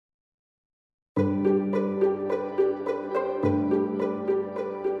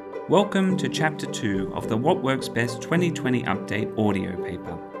Welcome to Chapter 2 of the What Works Best 2020 Update audio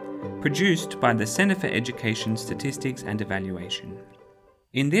paper, produced by the Centre for Education Statistics and Evaluation.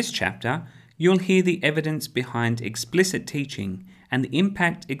 In this chapter, you'll hear the evidence behind explicit teaching and the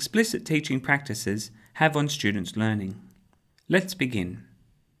impact explicit teaching practices have on students' learning. Let's begin.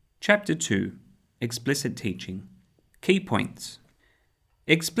 Chapter 2, Explicit Teaching. Key points.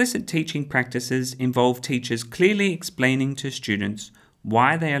 Explicit teaching practices involve teachers clearly explaining to students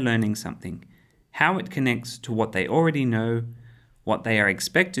why they are learning something, how it connects to what they already know, what they are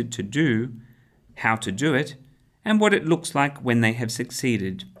expected to do, how to do it, and what it looks like when they have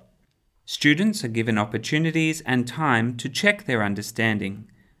succeeded. Students are given opportunities and time to check their understanding,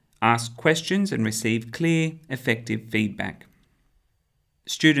 ask questions and receive clear, effective feedback.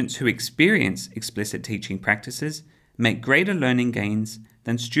 Students who experience explicit teaching practices make greater learning gains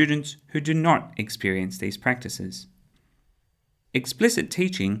than students who do not experience these practices. Explicit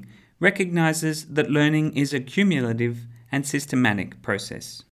teaching recognizes that learning is a cumulative and systematic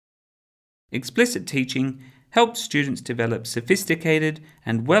process. Explicit teaching helps students develop sophisticated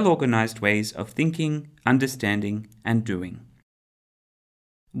and well-organized ways of thinking, understanding, and doing.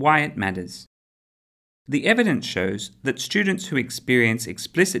 Why it matters. The evidence shows that students who experience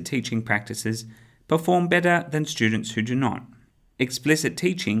explicit teaching practices perform better than students who do not. Explicit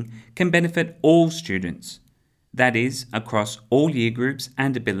teaching can benefit all students, that is, across all year groups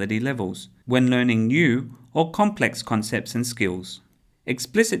and ability levels, when learning new or complex concepts and skills.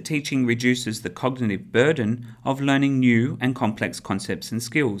 Explicit teaching reduces the cognitive burden of learning new and complex concepts and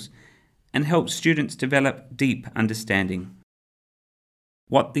skills, and helps students develop deep understanding.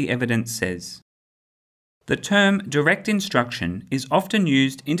 What the evidence says. The term direct instruction is often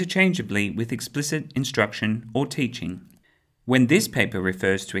used interchangeably with explicit instruction or teaching. When this paper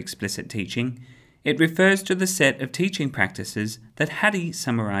refers to explicit teaching, it refers to the set of teaching practices that Hattie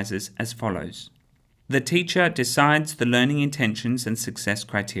summarizes as follows. The teacher decides the learning intentions and success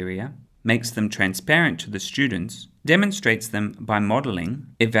criteria, makes them transparent to the students, demonstrates them by modeling,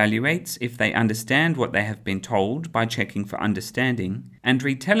 evaluates if they understand what they have been told by checking for understanding, and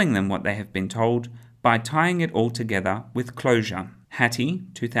retelling them what they have been told by tying it all together with closure. Hattie,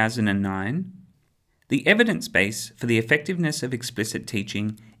 2009. The evidence base for the effectiveness of explicit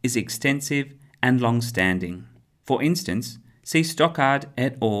teaching is extensive and long-standing. For instance, see Stockard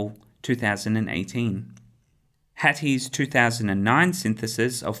et al. 2018. Hattie's 2009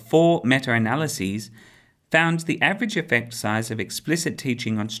 synthesis of 4 meta-analyses found the average effect size of explicit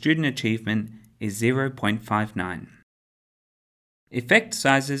teaching on student achievement is 0.59. Effect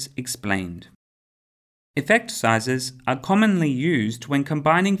sizes explained. Effect sizes are commonly used when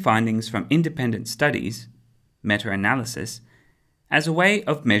combining findings from independent studies, meta-analysis, as a way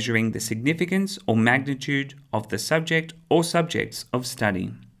of measuring the significance or magnitude of the subject or subjects of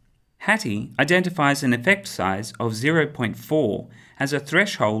study. Hattie identifies an effect size of 0.4 as a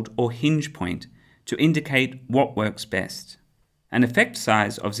threshold or hinge point to indicate what works best. An effect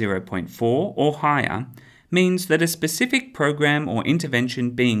size of 0.4 or higher means that a specific program or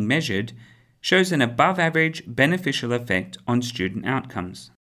intervention being measured shows an above-average beneficial effect on student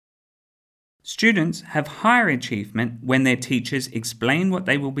outcomes. Students have higher achievement when their teachers explain what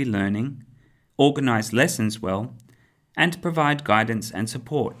they will be learning, organize lessons well, and provide guidance and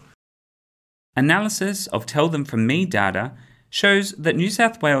support. Analysis of Tell Them From Me data shows that New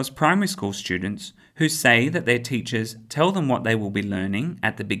South Wales primary school students who say that their teachers tell them what they will be learning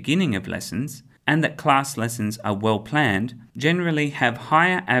at the beginning of lessons and that class lessons are well planned generally have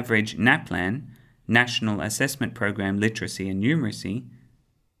higher average NAPLAN, National Assessment Program Literacy and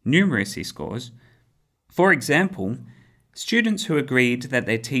Numeracy scores. For example, students who agreed that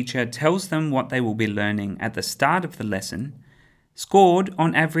their teacher tells them what they will be learning at the start of the lesson scored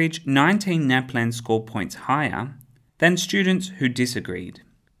on average 19 NAPLAN score points higher than students who disagreed.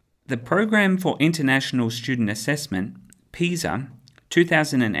 The Program for International Student Assessment, PISA,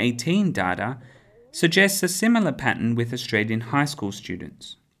 2018 data suggests a similar pattern with Australian high school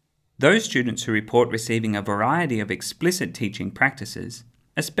students. Those students who report receiving a variety of explicit teaching practices,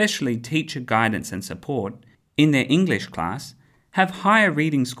 especially teacher guidance and support, in their English class, have higher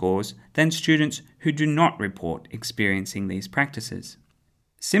reading scores than students who do not report experiencing these practices.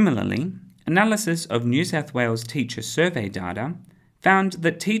 Similarly, analysis of New South Wales teacher survey data found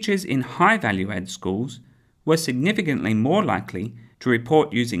that teachers in high value-add schools were significantly more likely to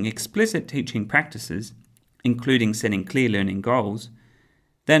report using explicit teaching practices, including setting clear learning goals,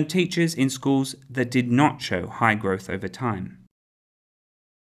 than teachers in schools that did not show high growth over time.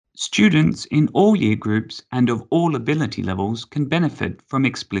 Students in all year groups and of all ability levels can benefit from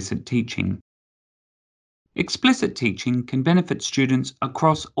explicit teaching. Explicit teaching can benefit students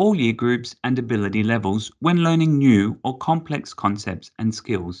across all year groups and ability levels when learning new or complex concepts and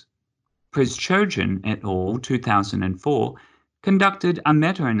skills. Przchodjan et al. 2004 conducted a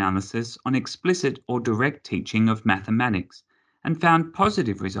meta-analysis on explicit or direct teaching of mathematics and found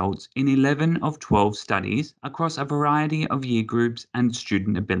positive results in 11 of 12 studies across a variety of year groups and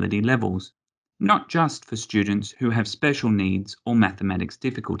student ability levels, not just for students who have special needs or mathematics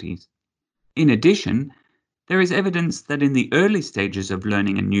difficulties. In addition, there is evidence that in the early stages of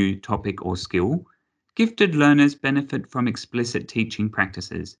learning a new topic or skill, gifted learners benefit from explicit teaching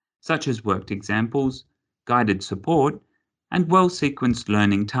practices, such as worked examples, guided support, and well-sequenced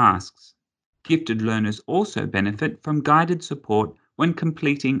learning tasks. Gifted learners also benefit from guided support when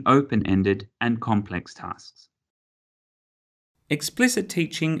completing open-ended and complex tasks. Explicit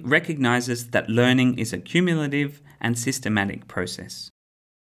teaching recognizes that learning is a cumulative and systematic process.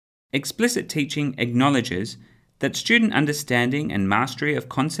 Explicit teaching acknowledges that student understanding and mastery of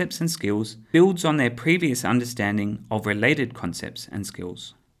concepts and skills builds on their previous understanding of related concepts and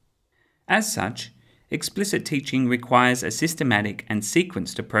skills. As such, explicit teaching requires a systematic and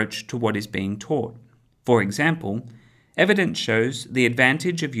sequenced approach to what is being taught. For example, evidence shows the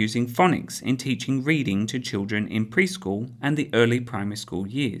advantage of using phonics in teaching reading to children in preschool and the early primary school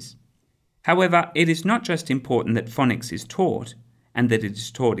years. However, it is not just important that phonics is taught, and that it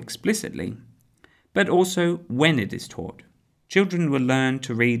is taught explicitly, but also when it is taught. Children will learn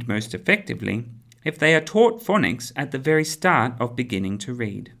to read most effectively if they are taught phonics at the very start of beginning to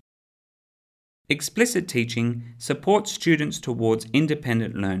read. Explicit teaching supports students towards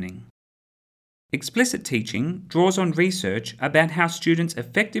independent learning. Explicit teaching draws on research about how students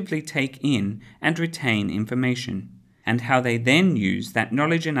effectively take in and retain information, and how they then use that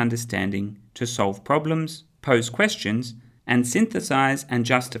knowledge and understanding to solve problems, pose questions, and synthesize and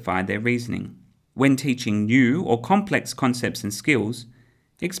justify their reasoning. When teaching new or complex concepts and skills,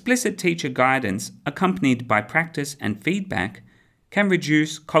 explicit teacher guidance accompanied by practice and feedback can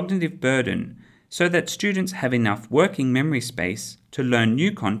reduce cognitive burden so that students have enough working memory space to learn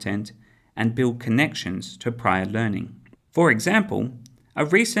new content and build connections to prior learning. For example, a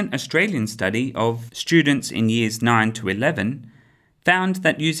recent Australian study of students in years 9 to 11 found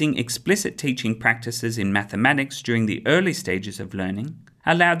that using explicit teaching practices in mathematics during the early stages of learning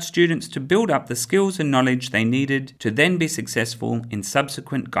allowed students to build up the skills and knowledge they needed to then be successful in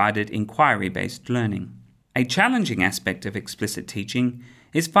subsequent guided inquiry-based learning. A challenging aspect of explicit teaching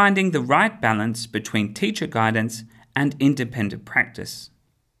is finding the right balance between teacher guidance and independent practice.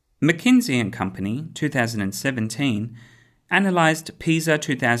 McKinsey & Company, 2017, analysed PISA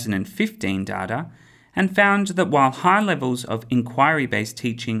 2015 data and found that while high levels of inquiry-based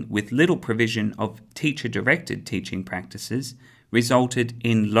teaching with little provision of teacher-directed teaching practices resulted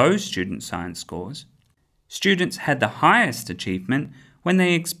in low student science scores, students had the highest achievement when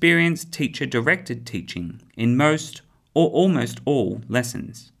they experienced teacher-directed teaching in most or almost all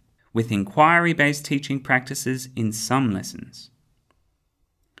lessons, with inquiry-based teaching practices in some lessons.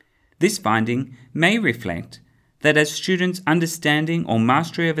 This finding may reflect that as students' understanding or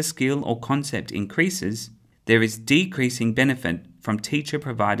mastery of a skill or concept increases, there is decreasing benefit from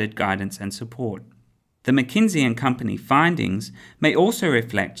teacher-provided guidance and support. The McKinsey & Company findings may also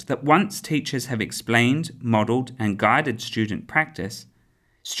reflect that once teachers have explained, modelled and guided student practice,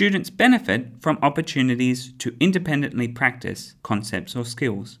 students benefit from opportunities to independently practice concepts or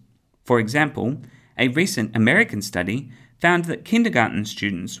skills. For example, a recent American study found that kindergarten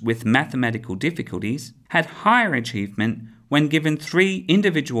students with mathematical difficulties had higher achievement when given 3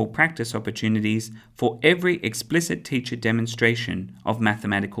 individual practice opportunities for every explicit teacher demonstration of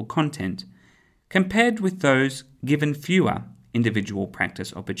mathematical content, compared with those given fewer individual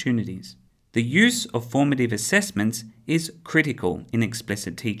practice opportunities. The use of formative assessments is critical in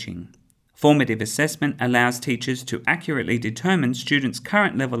explicit teaching. Formative assessment allows teachers to accurately determine students'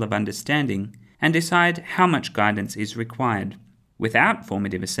 current level of understanding and decide how much guidance is required. Without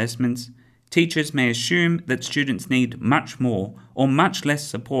formative assessments, teachers may assume that students need much more or much less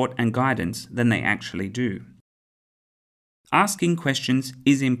support and guidance than they actually do. Asking questions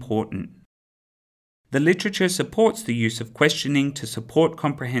is important. The literature supports the use of questioning to support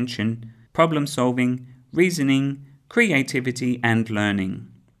comprehension, problem-solving, reasoning, creativity, and learning.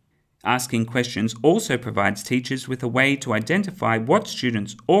 Asking questions also provides teachers with a way to identify what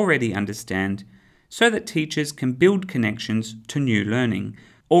students already understand so that teachers can build connections to new learning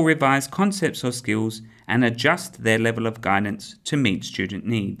or revise concepts or skills and adjust their level of guidance to meet student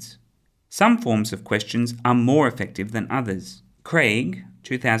needs. Some forms of questions are more effective than others. Craig,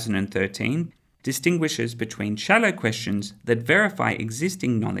 2013, distinguishes between shallow questions that verify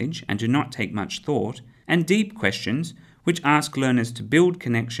existing knowledge and do not take much thought, and deep questions which ask learners to build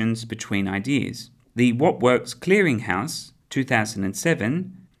connections between ideas. The What Works Clearinghouse,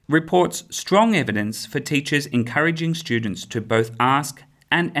 2007, reports strong evidence for teachers encouraging students to both ask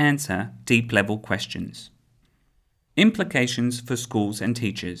and answer deep-level questions. Implications for schools and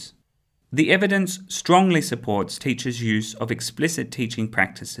teachers. The evidence strongly supports teachers' use of explicit teaching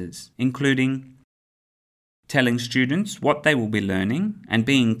practices, including telling students what they will be learning and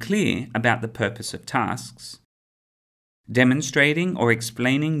being clear about the purpose of tasks, demonstrating or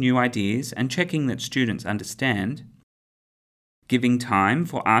explaining new ideas and checking that students understand, giving time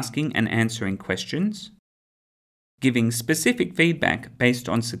for asking and answering questions, giving specific feedback based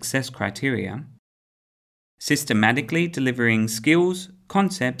on success criteria, systematically delivering skills,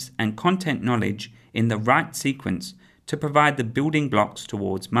 concepts, and content knowledge in the right sequence to provide the building blocks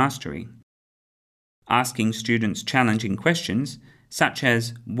towards mastery, asking students challenging questions such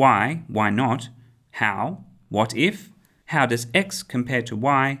as why not, how, what if, how does X compare to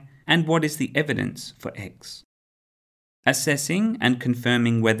Y, and what is the evidence for X. Assessing and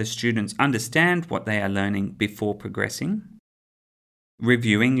confirming whether students understand what they are learning before progressing.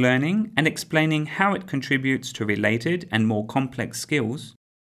 Reviewing learning and explaining how it contributes to related and more complex skills.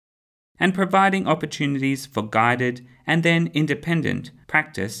 And providing opportunities for guided and then independent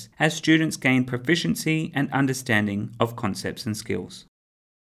practice as students gain proficiency and understanding of concepts and skills.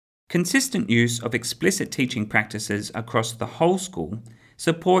 Consistent use of explicit teaching practices across the whole school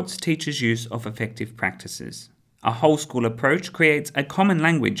supports teachers' use of effective practices. A whole school approach creates a common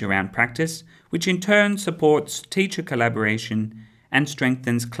language around practice, which in turn supports teacher collaboration and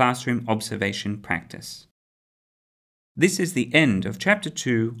strengthens classroom observation practice. This is the end of Chapter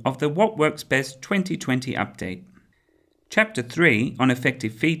 2 of the What Works Best 2020 update. Chapter 3 on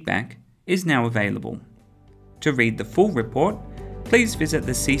effective feedback is now available. To read the full report, please visit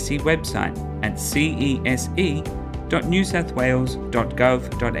the CC website at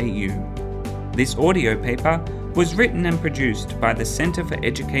cese.newsouthwales.gov.au. This audio paper was written and produced by the Centre for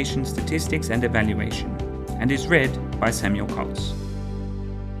Education Statistics and Evaluation and is read by Samuel Coles.